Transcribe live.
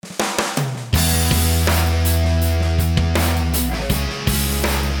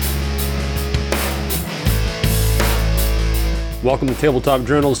Welcome to Tabletop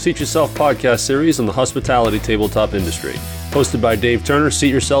Journal's Seat Yourself podcast series on the hospitality tabletop industry. Hosted by Dave Turner,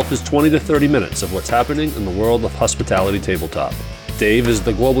 Seat Yourself is 20 to 30 minutes of what's happening in the world of hospitality tabletop. Dave is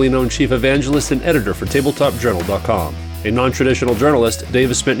the globally known chief evangelist and editor for TabletopJournal.com. A non-traditional journalist, Dave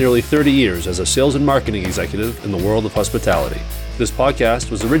has spent nearly 30 years as a sales and marketing executive in the world of hospitality. This podcast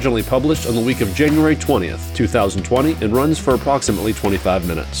was originally published on the week of January 20th, 2020, and runs for approximately 25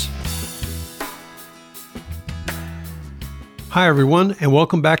 minutes. Hi, everyone, and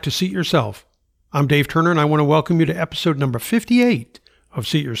welcome back to Seat Yourself. I'm Dave Turner, and I want to welcome you to episode number 58 of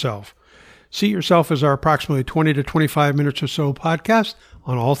Seat Yourself. Seat Yourself is our approximately 20 to 25 minutes or so podcast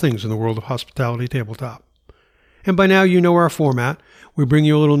on all things in the world of hospitality tabletop. And by now, you know our format. We bring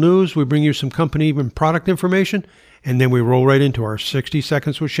you a little news, we bring you some company and product information, and then we roll right into our 60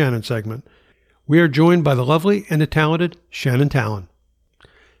 Seconds with Shannon segment. We are joined by the lovely and the talented Shannon Talon.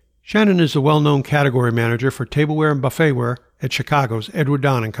 Shannon is the well-known category manager for tableware and buffetware at Chicago's Edward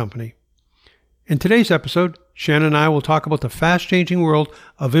Don & Company. In today's episode, Shannon and I will talk about the fast-changing world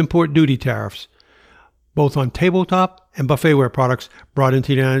of import duty tariffs, both on tabletop and buffetware products brought into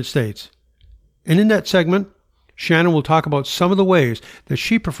the United States. And in that segment, Shannon will talk about some of the ways that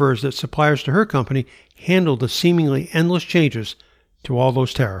she prefers that suppliers to her company handle the seemingly endless changes to all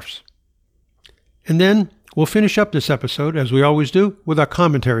those tariffs. And then we'll finish up this episode, as we always do, with our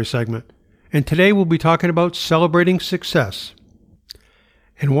commentary segment. And today we'll be talking about celebrating success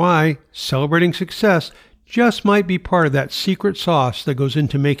and why celebrating success just might be part of that secret sauce that goes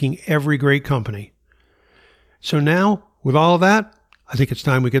into making every great company. So now, with all of that, I think it's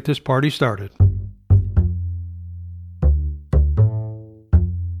time we get this party started.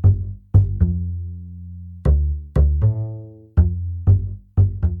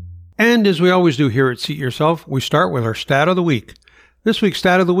 And as we always do here at Seat Yourself, we start with our stat of the week. This week's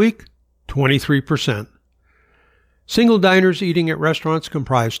stat of the week, 23%. Single diners eating at restaurants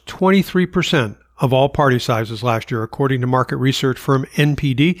comprised 23% of all party sizes last year, according to market research firm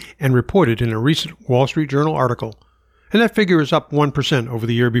NPD, and reported in a recent Wall Street Journal article. And that figure is up 1% over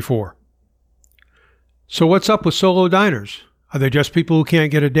the year before. So what's up with solo diners? Are they just people who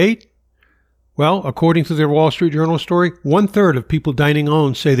can't get a date? Well, according to their Wall Street Journal story, 1/3 of people dining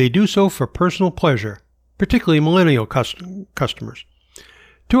alone say they do so for personal pleasure, particularly millennial customers.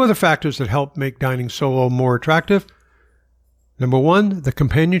 Two other factors that help make dining solo more attractive. Number one, the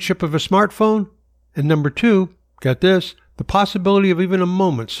companionship of a smartphone. And number two, get this, the possibility of even a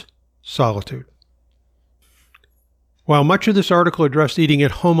moment's solitude. While much of this article addressed eating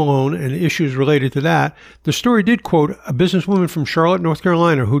at home alone and issues related to that, the story did quote a businesswoman from Charlotte, North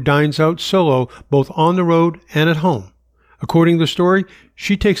Carolina, who dines out solo both on the road and at home. According to the story,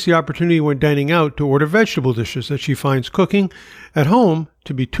 she takes the opportunity when dining out to order vegetable dishes that she finds cooking at home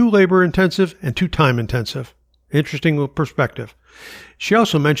to be too labor-intensive and too time-intensive. Interesting perspective. She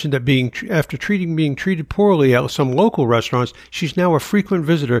also mentioned that after being treated poorly at some local restaurants, she's now a frequent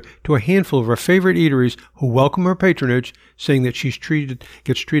visitor to a handful of her favorite eateries who welcome her patronage, saying that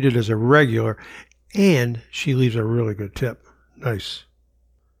gets treated as a regular, and she leaves a really good tip. Nice.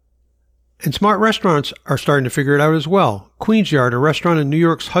 And smart restaurants are starting to figure it out as well. Queen's Yard, a restaurant in New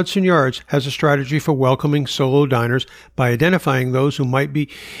York's Hudson Yards, has a strategy for welcoming solo diners by identifying those who might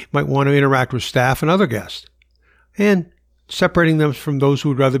want to interact with staff and other guests, and separating them from those who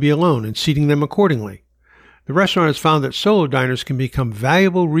would rather be alone and seating them accordingly. The restaurant has found that solo diners can become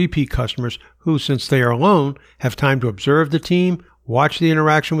valuable repeat customers who, since they are alone, have time to observe the team, watch the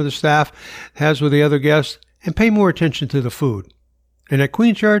interaction with the staff has with the other guests, and pay more attention to the food. And at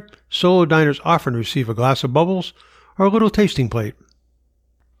Queen's Yard, solo diners often receive a glass of bubbles or a little tasting plate.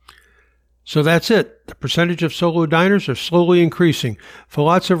 So that's it. The percentage of solo diners are slowly increasing for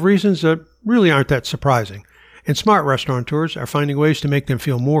lots of reasons that really aren't that surprising. And smart restaurateurs are finding ways to make them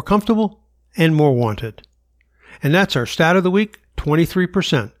feel more comfortable and more wanted. And that's our stat of the week,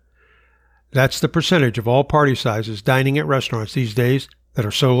 23%. That's the percentage of all party sizes dining at restaurants these days that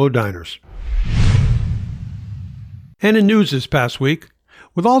are solo diners. And in news this past week,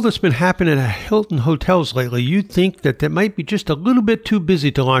 with all that's been happening at Hilton hotels lately, you'd think that it might be just a little bit too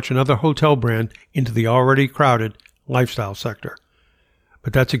busy to launch another hotel brand into the already crowded lifestyle sector.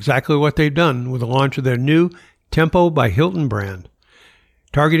 But that's exactly what they've done with the launch of their new Tempo by Hilton brand.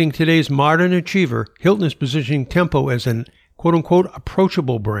 Targeting today's modern achiever, Hilton is positioning Tempo as an quote-unquote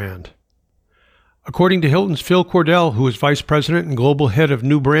approachable brand. According to Hilton's Phil Cordell, who is vice president and global head of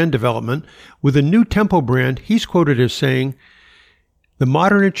new brand development, with the new Tempo brand, he's quoted as saying, "The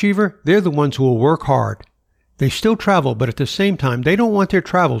modern achiever, they're the ones who will work hard. They still travel, but at the same time, they don't want their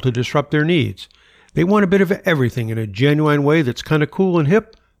travel to disrupt their needs. They want a bit of everything in a genuine way that's kind of cool and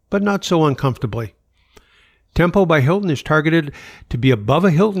hip, but not so uncomfortably. Tempo by Hilton is targeted to be above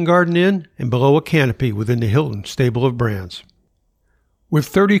a Hilton Garden Inn and below a Canopy within the Hilton stable of brands. With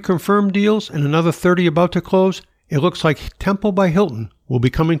 30 confirmed deals and another 30 about to close, it looks like Tempo by Hilton will be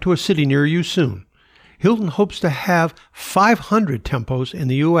coming to a city near you soon. Hilton hopes to have 500 Tempos in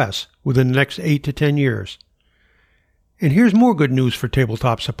the U.S. within the next 8 to 10 years. And here's more good news for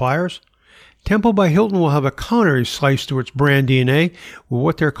tabletop suppliers. Tempo by Hilton will have a culinary slice to its brand DNA with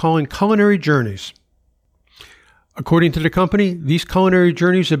what they're calling culinary journeys. According to the company, these culinary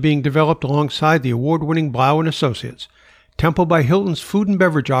journeys are being developed alongside the award-winning Blau & Associates. Tempo by Hilton's food and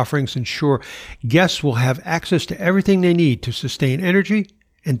beverage offerings ensure guests will have access to everything they need to sustain energy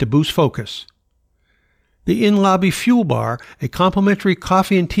and to boost focus. The in-lobby Fuel Bar, a complimentary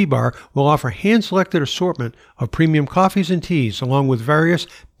coffee and tea bar, will offer hand-selected assortment of premium coffees and teas along with various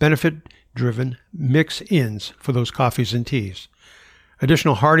benefit-driven mix-ins for those coffees and teas.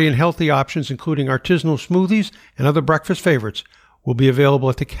 Additional hearty and healthy options, including artisanal smoothies and other breakfast favorites, will be available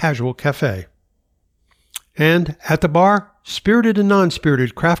at the Casual Cafe. And at the bar, spirited and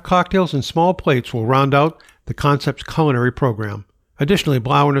non-spirited craft cocktails and small plates will round out the Concept's culinary program. Additionally,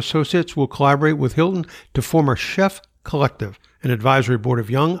 Blau & Associates will collaborate with Hilton to form a Chef Collective, an advisory board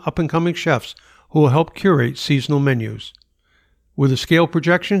of young, up-and-coming chefs who will help curate seasonal menus. With the scale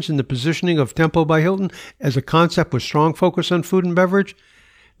projections and the positioning of Tempo by Hilton as a concept with strong focus on food and beverage,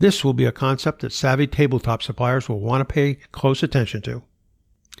 this will be a concept that savvy tabletop suppliers will want to pay close attention to.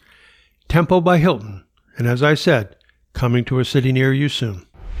 Tempo by Hilton, and as I said, coming to a city near you soon.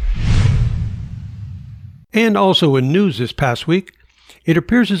 And also in news this past week, it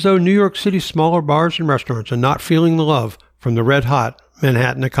appears as though New York City's smaller bars and restaurants are not feeling the love from the red-hot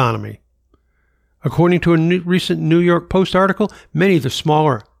Manhattan economy. According to a recent New York Post article, many of the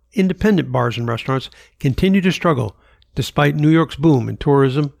smaller, independent bars and restaurants continue to struggle despite New York's boom in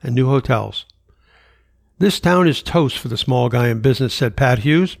tourism and new hotels. This town is toast for the small guy in business, said Pat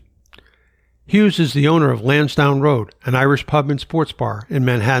Hughes. Hughes is the owner of Lansdowne Road, an Irish pub and sports bar in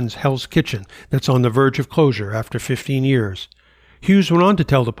Manhattan's Hell's Kitchen that's on the verge of closure after 15 years. Hughes went on to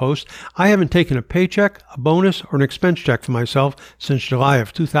tell the Post, "I haven't taken a paycheck, a bonus, or an expense check for myself since July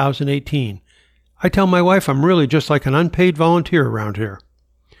of 2018. I tell my wife I'm really just like an unpaid volunteer around here."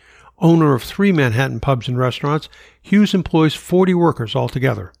 Owner of 3 Manhattan pubs and restaurants, Hughes employs 40 workers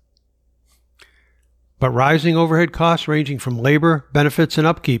altogether. But rising overhead costs ranging from labor, benefits, and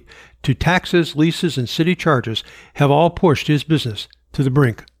upkeep to taxes, leases, and city charges have all pushed his business to the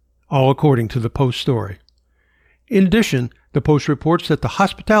brink, all according to the Post story. In addition, the Post reports that the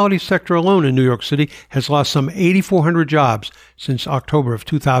hospitality sector alone in New York City has lost some 8,400 jobs since October of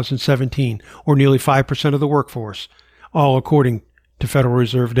 2017, or nearly 5% of the workforce, all according to Federal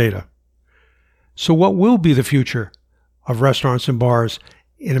Reserve data. So what will be the future of restaurants and bars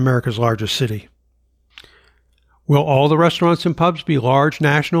in America's largest city? Will all the restaurants and pubs be large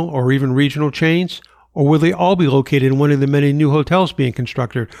national or even regional chains, or will they all be located in one of the many new hotels being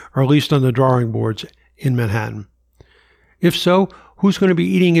constructed or at least on the drawing boards in Manhattan? If so, who's going to be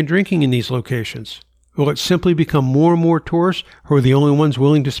eating and drinking in these locations? Will it simply become more and more tourists who are the only ones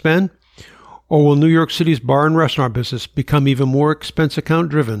willing to spend? Or will New York City's bar and restaurant business become even more expense account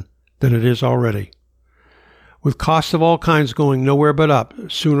driven than it is already? With costs of all kinds going nowhere but up,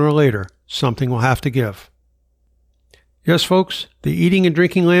 sooner or later, something will have to give. Yes, folks, the eating and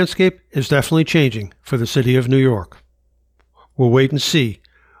drinking landscape is definitely changing for the city of New York. We'll wait and see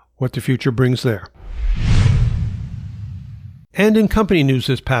what the future brings there. And in company news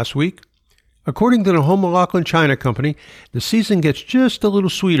this past week, according to the Homer Laughlin China Company, the season gets just a little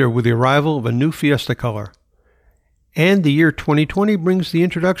sweeter with the arrival of a new Fiesta color. And the year 2020 brings the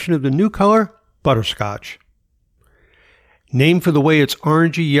introduction of the new color, Butterscotch. Named for the way its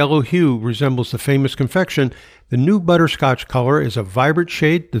orangey yellow hue resembles the famous confection, the new Butterscotch color is a vibrant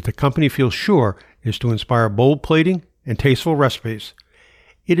shade that the company feels sure is to inspire bold plating and tasteful recipes.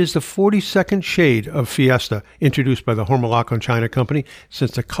 It is the 42nd shade of Fiesta introduced by the Homer Laughlin China Company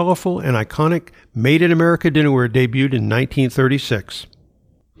since the colorful and iconic Made in America dinnerware debuted in 1936.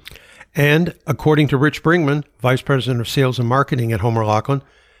 And, according to Rich Brinkman, Vice President of Sales and Marketing at Homer Laughlin,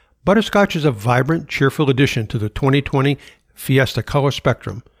 Butterscotch is a vibrant, cheerful addition to the 2020 Fiesta color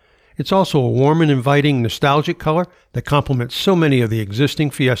spectrum. It's also a warm and inviting, nostalgic color that complements so many of the existing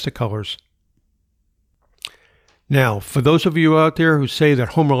Fiesta colors. Now, for those of you out there who say that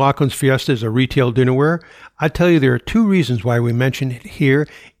Homer Laughlin's Fiesta is a retail dinnerware, I tell you there are 2 reasons why we mention it here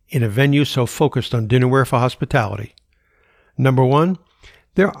in a venue so focused on dinnerware for hospitality. Number 1,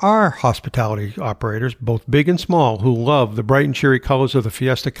 there are hospitality operators, both big and small, who love the bright and cheery colors of the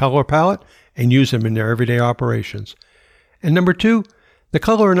Fiesta color palette and use them in their everyday operations. And number 2, The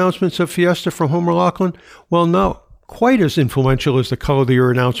color announcements of Fiesta from Homer Laughlin, well, not quite as influential as the color of the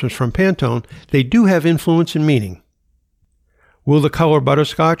year announcements from Pantone, they do have influence and meaning. Will the color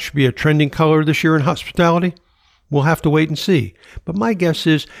butterscotch be a trending color this year in hospitality? We'll have to wait and see, but my guess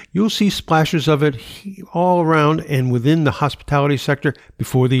is you'll see splashes of it all around and within the hospitality sector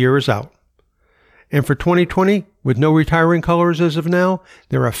before the year is out. And for 2020, with no retiring colors as of now,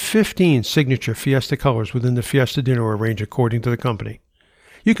 there are 15 signature Fiesta colors within the Fiesta dinnerware range according to the company.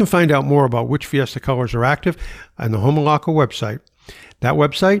 You can find out more about which Fiesta colors are active on the Homer Laughlin website. That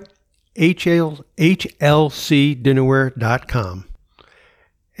website, hlcdinnerware.com.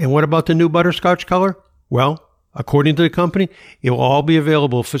 And what about the new butterscotch color? Well, according to the company, it will all be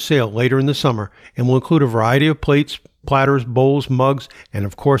available for sale later in the summer and will include a variety of plates, platters, bowls, mugs, and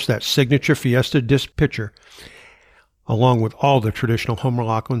of course that signature Fiesta disc pitcher, along with all the traditional Homer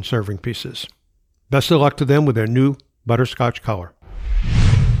Laughlin serving pieces. Best of luck to them with their new butterscotch color.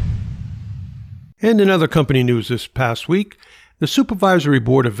 And in other company news this past week, the Supervisory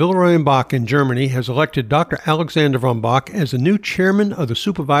Board of Willeroy & Boch in Germany has elected Dr. Alexander von Bock as the new chairman of the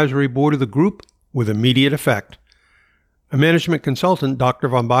Supervisory Board of the group with immediate effect. A management consultant, Dr.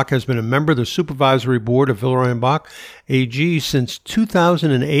 von Bock has been a member of the Supervisory Board of Willeroy & Boch AG since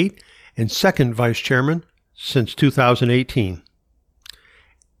 2008 and second vice chairman since 2018.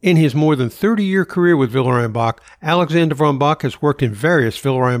 In his more than 30-year career with Willeroy & Boch, Alexander von Bock has worked in various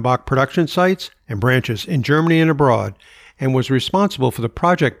Willeroy & Boch production sites and branches in Germany and abroad, and was responsible for the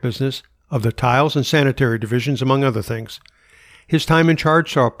project business of the tiles and sanitary divisions, among other things. His time in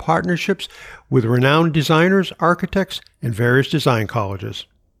charge saw partnerships with renowned designers, architects, and various design colleges.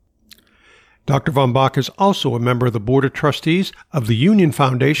 Dr. von Bock is also a member of the Board of Trustees of the Union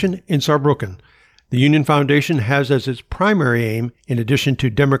Foundation in Saarbrücken. The Union Foundation has as its primary aim, in addition to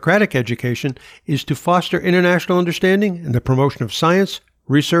democratic education, is to foster international understanding and the promotion of science,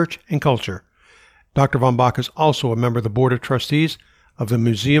 research, and culture. Dr. von Bock is also a member of the Board of Trustees of the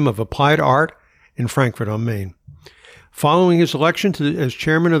Museum of Applied Art in Frankfurt on Main. Following his election as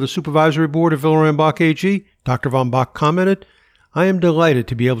chairman of the Supervisory Board of Willeroy & Boch AG, Dr. von Bock commented, "I am delighted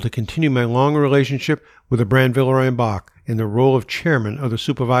to be able to continue my long relationship with the brand Willeroy & Boch in the role of chairman of the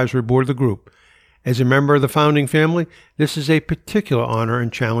Supervisory Board of the group. As a member of the founding family, this is a particular honor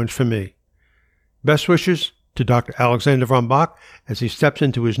and challenge for me. Best wishes to Dr. Alexander von Bock as he steps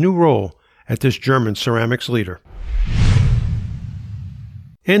into his new role as this German ceramics leader."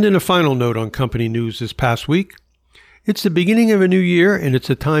 And in a final note on company news this past week, it's the beginning of a new year, and it's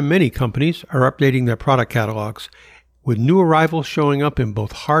a time many companies are updating their product catalogs, with new arrivals showing up in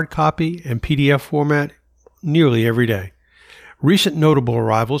both hard copy and PDF format nearly every day. Recent notable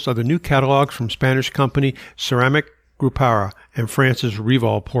arrivals are the new catalogs from Spanish company Ceramic Grupara and France's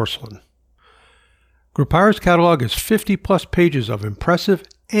Rival Porcelain. Grupara's catalog is 50-plus pages of impressive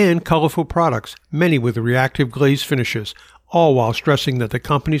and colorful products, many with reactive glaze finishes, all while stressing that the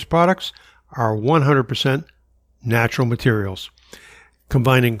company's products are 100% natural materials,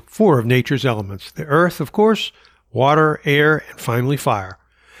 combining 4 of nature's elements: the earth, of course, water, air, and finally fire.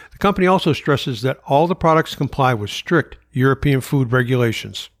 The company also stresses that all the products comply with strict European food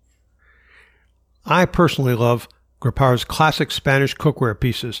regulations. I personally love Grupara's classic Spanish cookware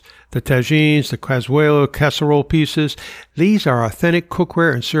pieces, the tagines, the cazuela, casserole pieces. These are authentic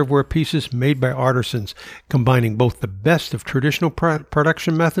cookware and serveware pieces made by artisans, combining both the best of traditional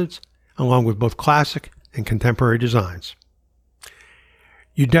production methods along with both classic and contemporary designs.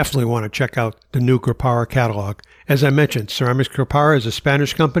 You definitely want to check out the new Grupara catalog. As I mentioned, Ceramics Grupara is a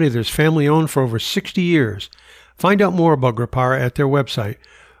Spanish company that is family-owned for over 60 years. Find out more about Grupara at their website,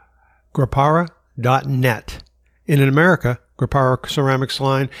 grupara.net. And in America, Grupara Ceramics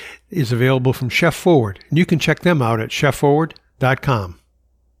line is available from Chef Forward, and you can check them out at chefforward.com.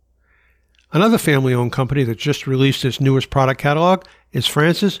 Another family-owned company that just released its newest product catalog is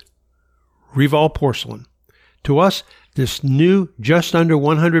France's Rival Porcelain. To us, this new, just under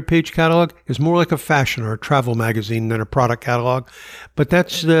 100-page catalog is more like a fashion or a travel magazine than a product catalog, but that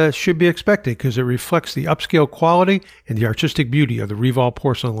should be expected because it reflects the upscale quality and the artistic beauty of the Rival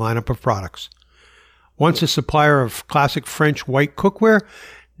Porcelain lineup of products. Once a supplier of classic French white cookware,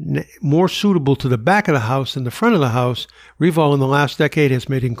 more suitable to the back of the house than the front of the house, Rival in the last decade has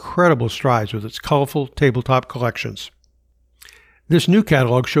made incredible strides with its colorful tabletop collections. This new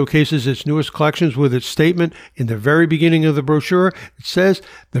catalog showcases its newest collections with its statement in the very beginning of the brochure. It says,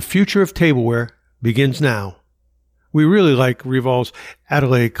 "The future of tableware begins now." We really like Rival's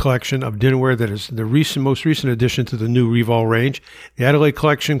Adelaide collection of dinnerware that is the most recent addition to the new Rival range. The Adelaide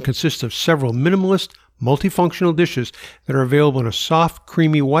collection consists of several minimalist, multifunctional dishes that are available in a soft,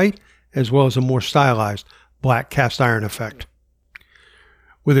 creamy white, as well as a more stylized black cast iron effect.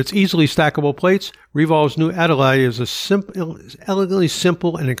 With its easily stackable plates, Revolve's new Adelaide is a elegantly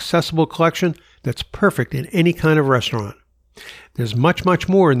simple and accessible collection that's perfect in any kind of restaurant. There's much, much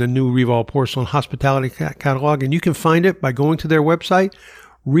more in the new Revolve Porcelain Hospitality Catalog, and you can find it by going to their website,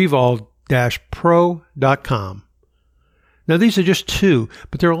 revolve-pro.com. Now, these are just two,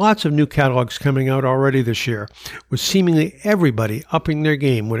 but there are lots of new catalogs coming out already this year, with seemingly everybody upping their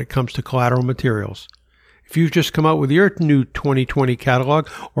game when it comes to collateral materials. If you've just come out with your new 2020 catalog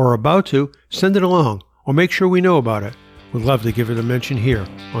or are about to, send it along or make sure we know about it. We'd love to give it a mention here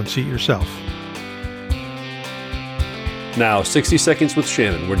on Seat Yourself. Now, 60 Seconds with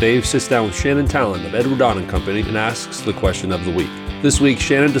Shannon, where Dave sits down with Shannon Talon of Edward Don & Company and asks the question of the week. This week,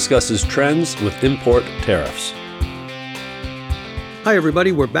 Shannon discusses trends with import tariffs. Hi,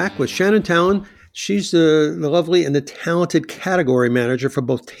 everybody. We're back with Shannon Talon. She's the lovely and the talented category manager for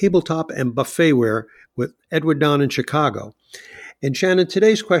both tabletop and buffetware with Edward Don in Chicago. And Shannon,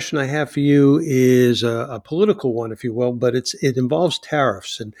 today's question I have for you is a political one, if you will, but it involves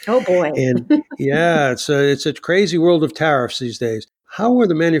tariffs. And oh boy! And yeah, it's a crazy world of tariffs these days. How are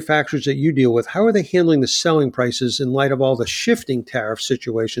the manufacturers that you deal with? How are they handling the selling prices in light of all the shifting tariff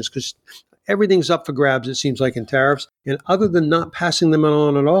situations? Because everything's up for grabs, it seems like, in tariffs. And other than not passing them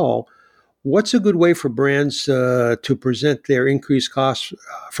on at all, what's a good way for brands to present their increased costs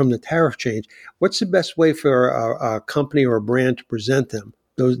from the tariff change? What's the best way for a company or a brand to present them,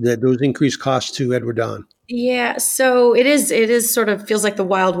 those increased costs to Edward Don? Yeah, so it is sort of feels like the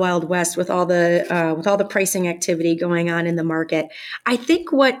wild, wild west with all the pricing activity going on in the market. I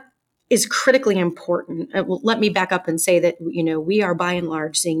think what is critically important. Let me back up and say that, we are by and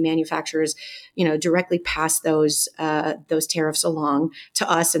large seeing manufacturers, directly pass those tariffs along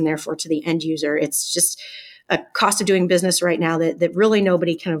to us and therefore to the end user. It's just a cost of doing business right now that really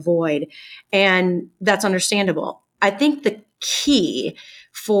nobody can avoid. And that's understandable. I think the key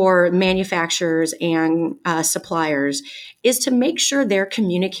for manufacturers and suppliers is to make sure they're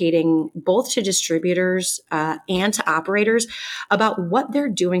communicating both to distributors and to operators about what they're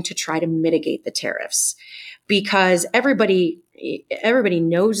doing to try to mitigate the tariffs. Because everybody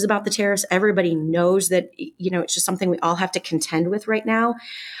knows about the tariffs. Everybody knows that, it's just something we all have to contend with right now.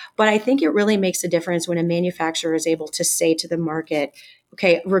 But I think it really makes a difference when a manufacturer is able to say to the market,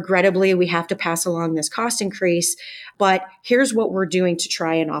 okay, regrettably, we have to pass along this cost increase, but here's what we're doing to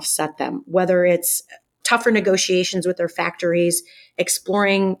try and offset them, whether it's tougher negotiations with their factories,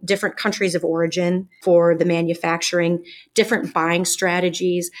 exploring different countries of origin for the manufacturing, different buying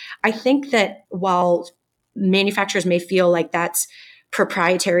strategies. I think that while manufacturers may feel like that's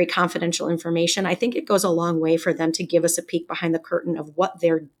proprietary confidential information, I think it goes a long way for them to give us a peek behind the curtain of what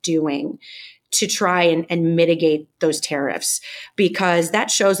they're doing to try and mitigate those tariffs, because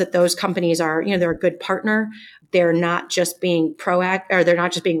that shows that those companies are, they're a good partner. They're not just being proactive, or they're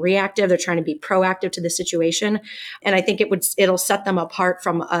not just being reactive. They're trying to be proactive to the situation. And I think it'll set them apart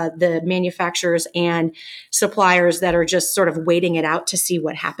from the manufacturers and suppliers that are just sort of waiting it out to see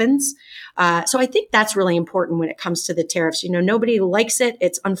what happens. So I think that's really important when it comes to the tariffs. Nobody likes it.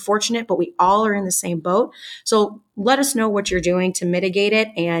 It's unfortunate, but we all are in the same boat. So let us know what you're doing to mitigate it.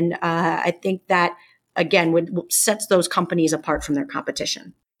 And I think that, again, sets those companies apart from their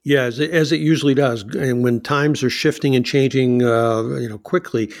competition. Yeah, as it usually does. And when times are shifting and changing,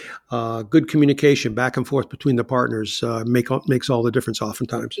 quickly, good communication back and forth between the partners makes all the difference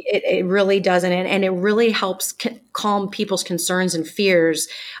oftentimes. It really does. And it really helps calm people's concerns and fears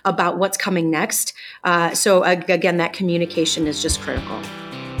about what's coming next. So again, that communication is just critical.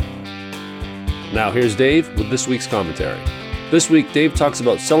 Now here's Dave with this week's commentary. This week, Dave talks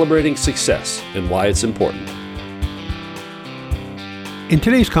about celebrating success and why it's important. In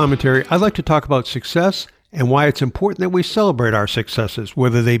today's commentary, I'd like to talk about success and why it's important that we celebrate our successes,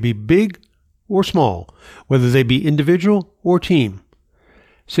 whether they be big or small, whether they be individual or team.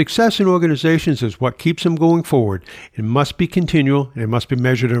 Success in organizations is what keeps them going forward. It must be continual, and it must be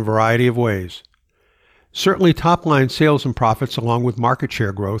measured in a variety of ways. Certainly top-line sales and profits along with market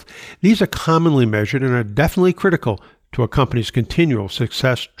share growth, these are commonly measured and are definitely critical to a company's continual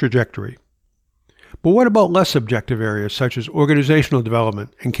success trajectory. But what about less subjective areas such as organizational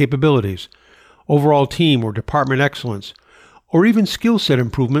development and capabilities, overall team or department excellence, or even skill set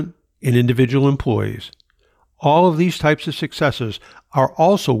improvement in individual employees? All of these types of successes are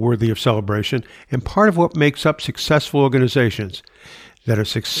also worthy of celebration and part of what makes up successful organizations that are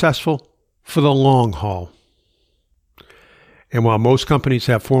successful for the long haul. And while most companies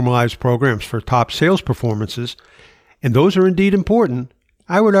have formalized programs for top sales performances, and those are indeed important,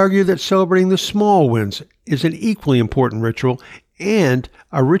 I would argue that celebrating the small wins is an equally important ritual, and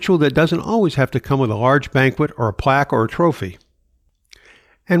a ritual that doesn't always have to come with a large banquet or a plaque or a trophy.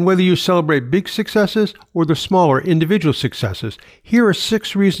 And whether you celebrate big successes or the smaller individual successes, here are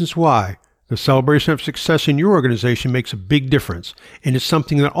 6 reasons why the celebration of success in your organization makes a big difference, and is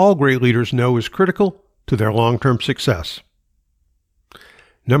something that all great leaders know is critical to their long-term success.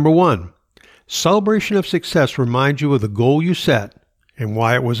 Number 1, celebration of success reminds you of the goal you set and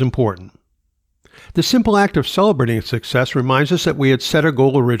why it was important. The simple act of celebrating a success reminds us that we had set a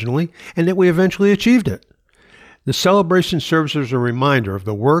goal originally and that we eventually achieved it. The celebration serves as a reminder of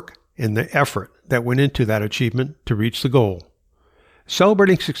the work and the effort that went into that achievement to reach the goal.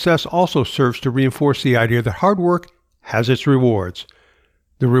 Celebrating success also serves to reinforce the idea that hard work has its rewards.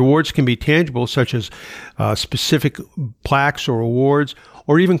 The rewards can be tangible, such as specific plaques or awards,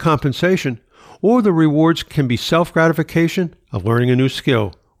 or even compensation, or the rewards can be self-gratification of learning a new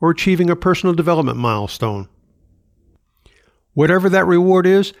skill or achieving a personal development milestone. Whatever that reward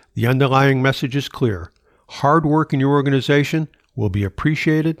is, the underlying message is clear. Hard work in your organization will be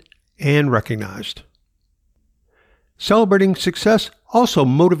appreciated and recognized. Celebrating success also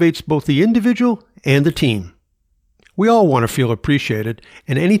motivates both the individual and the team. We all want to feel appreciated,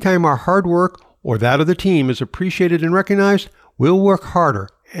 and anytime our hard work or that of the team is appreciated and recognized, we'll work harder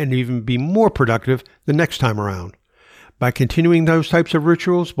and even be more productive the next time around. By continuing those types of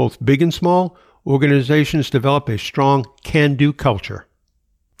rituals, both big and small, organizations develop a strong can-do culture.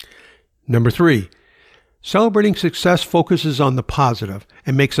 Number 3, celebrating success focuses on the positive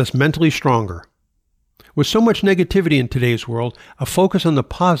and makes us mentally stronger. With so much negativity in today's world, a focus on the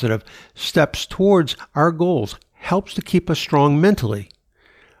positive steps towards our goals helps to keep us strong mentally.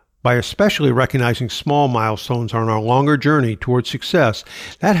 By especially recognizing small milestones on our longer journey towards success,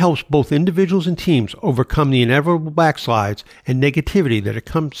 that helps both individuals and teams overcome the inevitable backslides and negativity that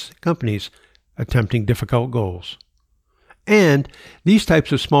accompanies attempting difficult goals. And these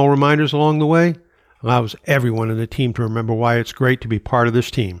types of small reminders along the way allows everyone in the team to remember why it's great to be part of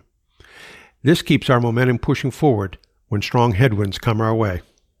this team. This keeps our momentum pushing forward when strong headwinds come our way.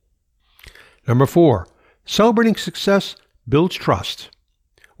 Number 4, celebrating success builds trust.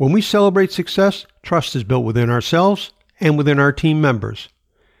 When we celebrate success, trust is built within ourselves and within our team members.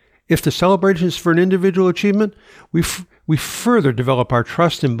 If the celebration is for an individual achievement, we further develop our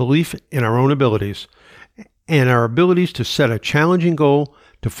trust and belief in our own abilities and our abilities to set a challenging goal,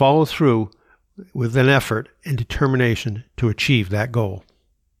 to follow through with an effort and determination to achieve that goal.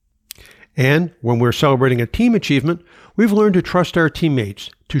 And when we're celebrating a team achievement, we've learned to trust our teammates,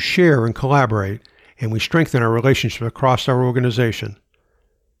 to share and collaborate, and we strengthen our relationship across our organization.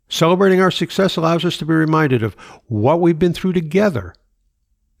 Celebrating our success allows us to be reminded of what we've been through together.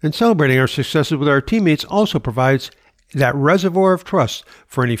 And celebrating our successes with our teammates also provides that reservoir of trust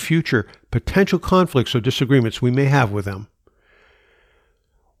for any future potential conflicts or disagreements we may have with them.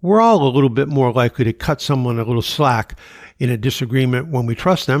 We're all a little bit more likely to cut someone a little slack in a disagreement when we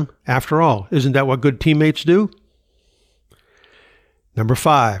trust them. After all, isn't that what good teammates do? Number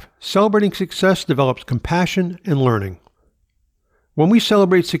 5, celebrating success develops compassion and learning. When we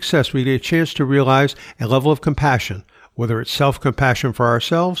celebrate success, we get a chance to realize a level of compassion, whether it's self-compassion for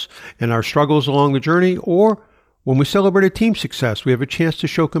ourselves and our struggles along the journey, or when we celebrate a team success, we have a chance to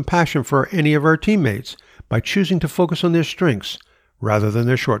show compassion for any of our teammates by choosing to focus on their strengths rather than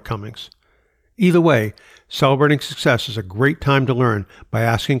their shortcomings. Either way, celebrating success is a great time to learn by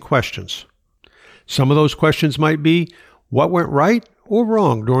asking questions. Some of those questions might be, what went right or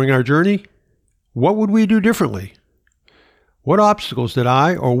wrong during our journey? What would we do differently? What obstacles did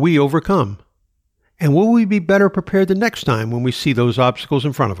I or we overcome? And will we be better prepared the next time when we see those obstacles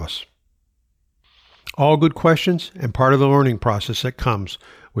in front of us? All good questions and part of the learning process that comes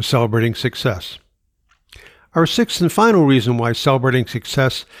with celebrating success. Our 6th and final reason why celebrating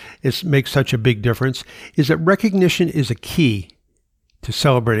success makes such a big difference is that recognition is a key to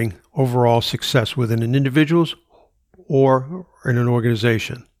celebrating overall success within an individual's or in an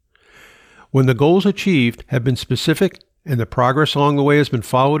organization. When the goals achieved have been specific and the progress along the way has been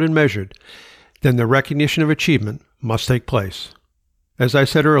followed and measured, then the recognition of achievement must take place. As I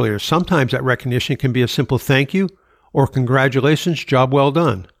said earlier, sometimes that recognition can be a simple thank you or congratulations, job well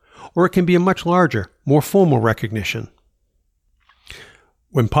done, or it can be a much larger, more formal recognition.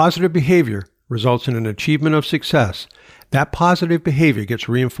 When positive behavior results in an achievement of success, that positive behavior gets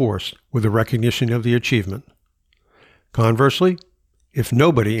reinforced with the recognition of the achievement. Conversely, if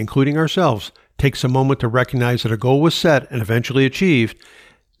nobody, including ourselves, takes a moment to recognize that a goal was set and eventually achieved,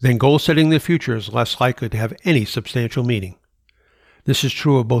 then goal setting in the future is less likely to have any substantial meaning. This is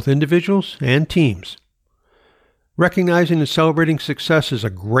true of both individuals and teams. Recognizing and celebrating success is a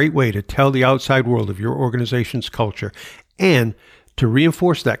great way to tell the outside world of your organization's culture and to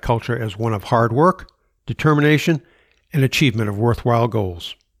reinforce that culture as one of hard work, determination, and achievement of worthwhile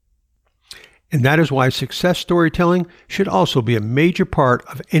goals. And that is why success storytelling should also be a major part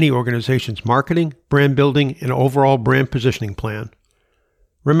of any organization's marketing, brand building, and overall brand positioning plan.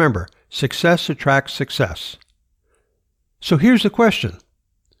 Remember, success attracts success. So here's the question.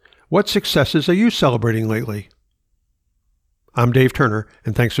 What successes are you celebrating lately? I'm Dave Turner,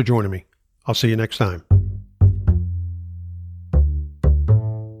 and thanks for joining me. I'll see you next time.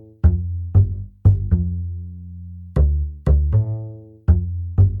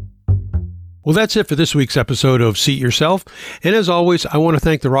 Well, that's it for this week's episode of Seat Yourself. And as always, I want to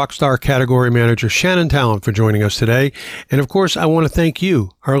thank the Rockstar Category Manager, Shannon Talent, for joining us today. And of course, I want to thank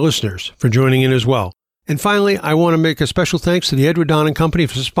you, our listeners, for joining in as well. And finally, I want to make a special thanks to the Edward Don & Company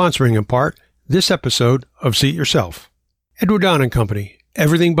for sponsoring in part this episode of Seat Yourself. Edward Don & Company,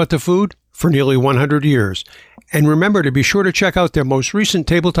 everything but the food for nearly 100 years. And remember to be sure to check out their most recent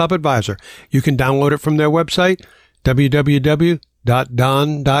Tabletop Advisor. You can download it from their website, www.don.com.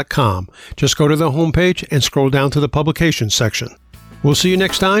 Just go to the homepage and scroll down to the publications section. We'll see you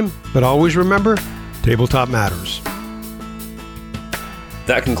next time, but always remember, tabletop matters.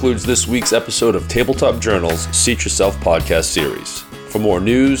 That concludes this week's episode of Tabletop Journal's Seat Yourself podcast series. For more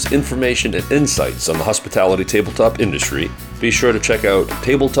news, information, and insights on the hospitality tabletop industry, be sure to check out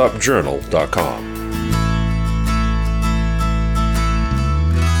tabletopjournal.com.